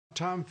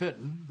Tom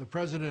Fitton, the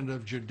president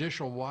of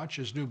Judicial Watch.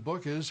 His new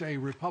book is A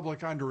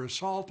Republic Under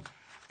Assault,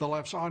 The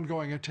Left's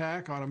Ongoing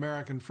Attack on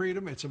American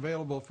Freedom. It's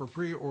available for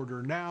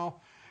pre-order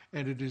now,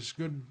 and it is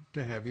good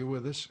to have you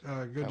with us.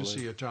 Good to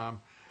see you, Tom.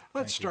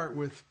 Let's start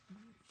with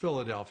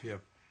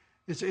Philadelphia.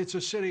 It's a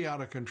city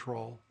out of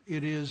control.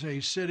 It is a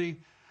city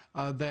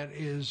that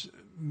is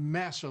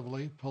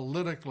massively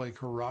politically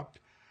corrupt.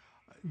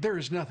 There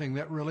is nothing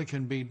that really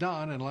can be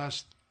done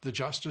unless the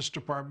Justice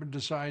Department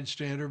decides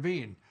to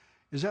intervene.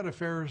 Is that a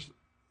fair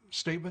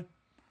statement?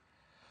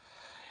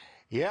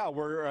 Yeah,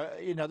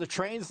 the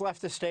train's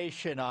left the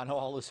station on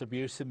all this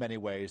abuse in many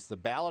ways. The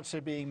ballots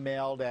are being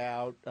mailed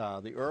out,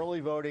 the early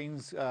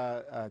voting's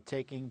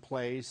taking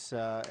place,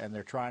 and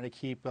they're trying to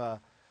keep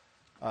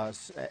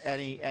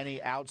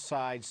any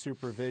outside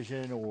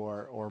supervision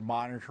or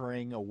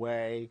monitoring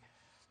away.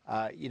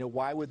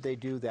 Why would they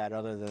do that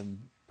other than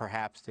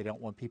perhaps they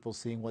don't want people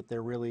seeing what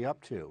they're really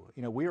up to?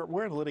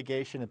 We're in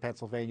litigation in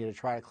Pennsylvania to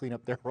try to clean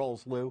up their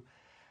rolls, Lou,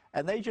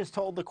 and they just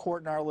told the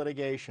court in our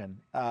litigation,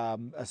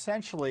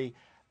 essentially,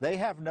 they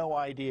have no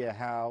idea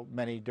how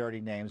many dirty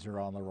names are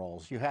on the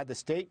rolls. You had the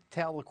state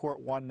tell the court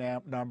one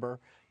number,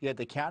 you had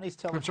the counties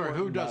tell the court another. I'm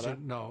sorry, who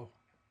doesn't know?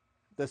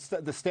 The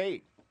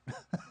state.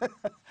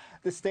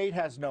 The state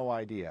has no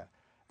idea.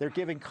 They're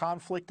giving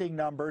conflicting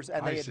numbers,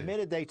 and they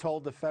admitted they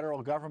told the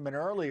federal government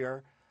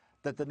earlier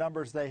that the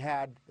numbers they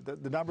had,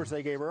 the numbers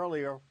they gave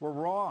earlier, were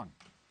wrong.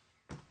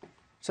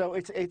 So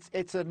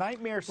it's a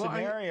nightmare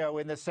scenario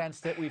in the sense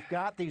that we've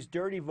got these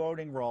dirty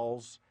voting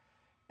rolls,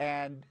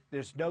 and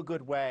there's no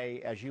good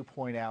way, as you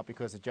point out,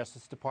 because the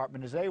Justice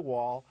Department is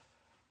AWOL,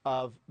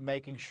 of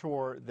making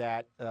sure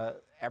that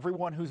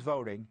everyone who's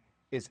voting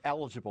is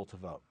eligible to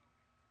vote.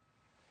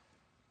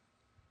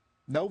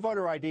 No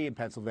voter ID in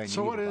Pennsylvania.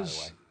 So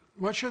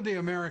what should the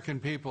American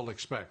people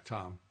expect,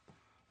 Tom?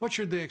 What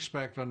should they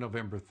expect on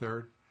November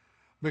 3rd?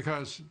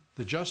 Because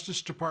the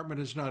Justice Department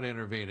is not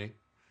intervening.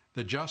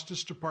 The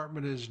Justice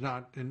Department is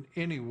not in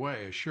any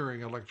way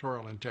assuring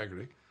electoral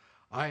integrity.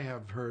 I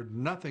have heard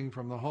nothing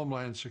from the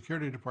Homeland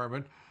Security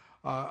Department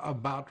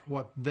about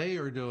what they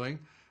are doing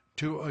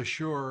to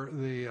assure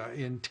the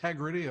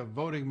integrity of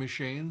voting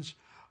machines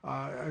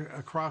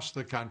across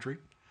the country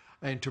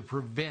and to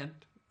prevent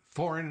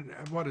foreign.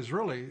 What is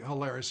really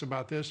hilarious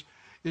about this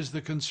is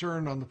the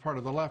concern on the part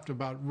of the left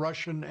about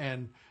Russian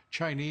and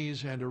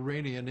Chinese and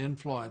Iranian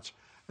influence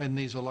in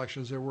these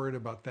elections. They're worried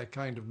about that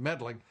kind of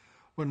meddling,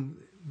 when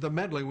the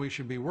meddling we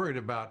should be worried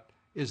about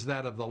is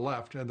that of the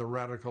left and the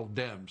radical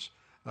Dems.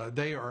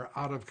 They are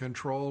out of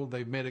control.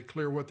 They've made it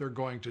clear what they're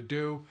going to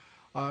do.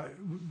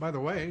 By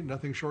the way,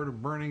 nothing short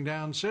of burning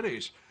down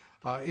cities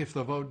if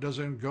the vote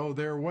doesn't go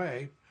their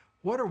way.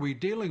 What are we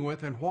dealing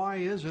with, and why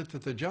is it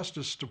that the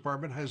Justice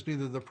Department has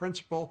neither the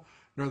principle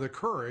nor the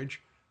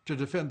courage to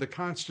defend the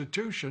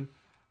Constitution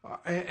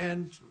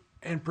and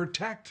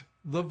protect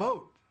the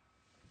vote?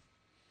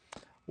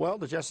 Well,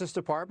 the Justice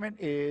Department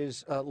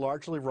is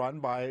largely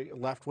run by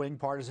left-wing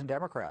partisan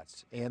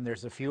Democrats, and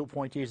there's a few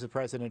appointees of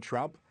President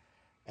Trump,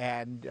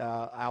 and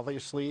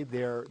obviously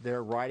they're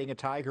riding a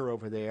tiger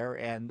over there,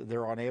 and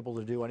they're unable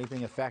to do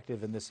anything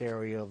effective in this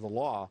area of the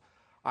law.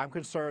 I'm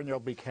concerned there'll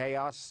be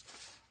chaos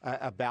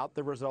about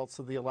the results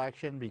of the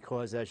election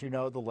because, as you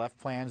know, the left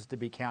plans to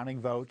be counting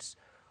votes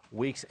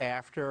weeks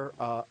after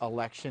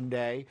Election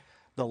Day.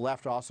 The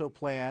left also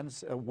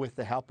plans, with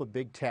the help of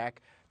big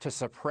tech, to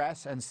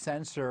suppress and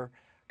censor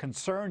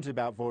concerns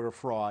about voter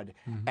fraud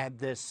and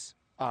this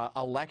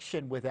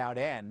election without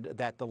end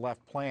that the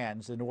left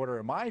plans in order,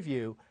 in my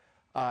view,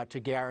 to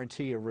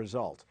guarantee a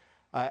result.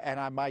 And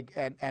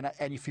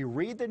if you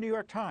read the New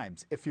York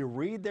Times, if you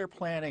read their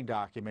planning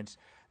documents,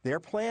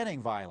 they're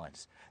planning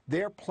violence.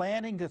 They're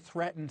planning to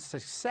threaten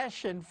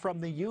secession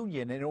from the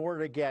Union in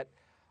order to get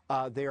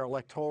their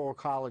electoral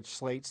college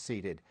slate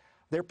seated.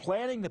 They're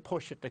planning to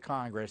push it to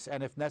Congress,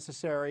 and if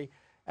necessary,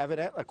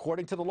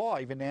 according to the law,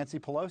 even Nancy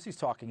Pelosi's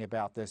talking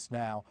about this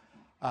now,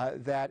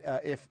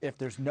 that if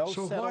there's no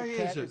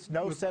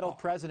settled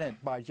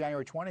president by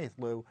January 20th,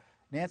 Lou,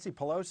 Nancy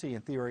Pelosi,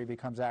 in theory,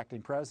 becomes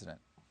acting president.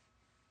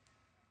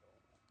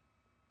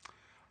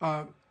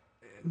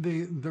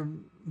 The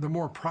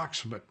more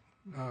proximate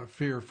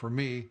fear for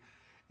me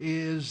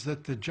is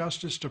that the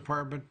Justice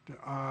Department,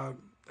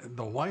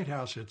 the White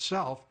House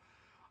itself,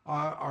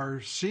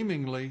 are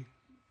seemingly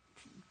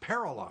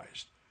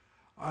paralyzed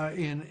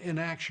in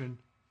inaction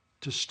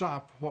to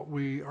stop what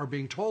we are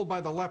being told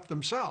by the left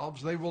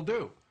themselves they will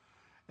do.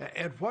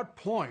 At what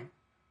point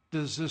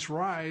does this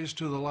rise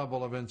to the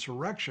level of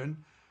insurrection?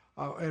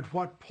 At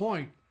what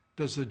point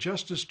does the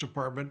Justice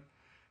Department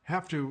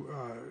have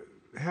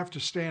to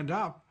stand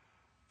up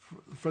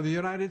for the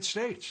United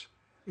States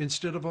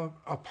instead of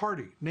a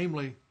party,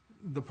 namely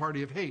the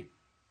party of hate?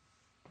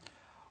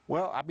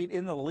 Well, I mean,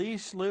 in the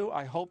least, Lou,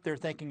 I hope they're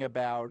thinking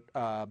about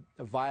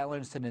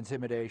violence and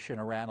intimidation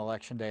around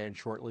Election Day and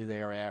shortly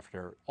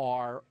thereafter.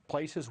 Are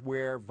places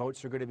where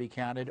votes are going to be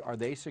counted, are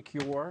they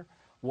secure?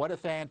 What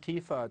if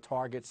Antifa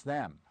targets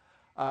them?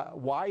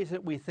 Why is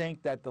it we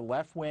think that the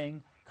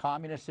left-wing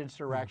communist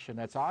insurrection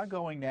that's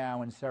ongoing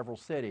now in several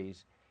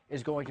cities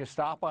is going to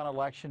stop on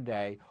Election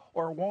Day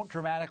or won't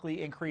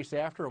dramatically increase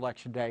after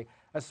Election Day,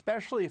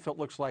 especially if it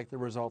looks like the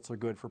results are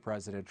good for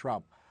President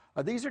Trump.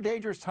 These are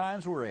dangerous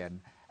times we're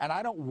in, and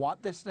I don't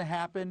want this to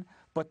happen,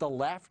 but the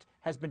left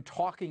has been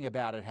talking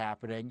about it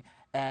happening,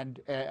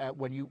 and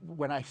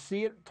when I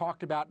see it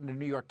talked about in the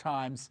New York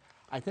Times,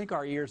 I think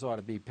our ears ought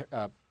to be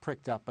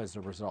pricked up as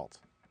a result.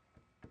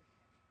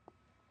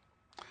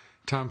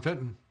 Tom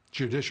Fitton,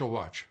 Judicial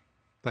Watch.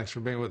 Thanks for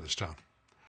being with us, Tom.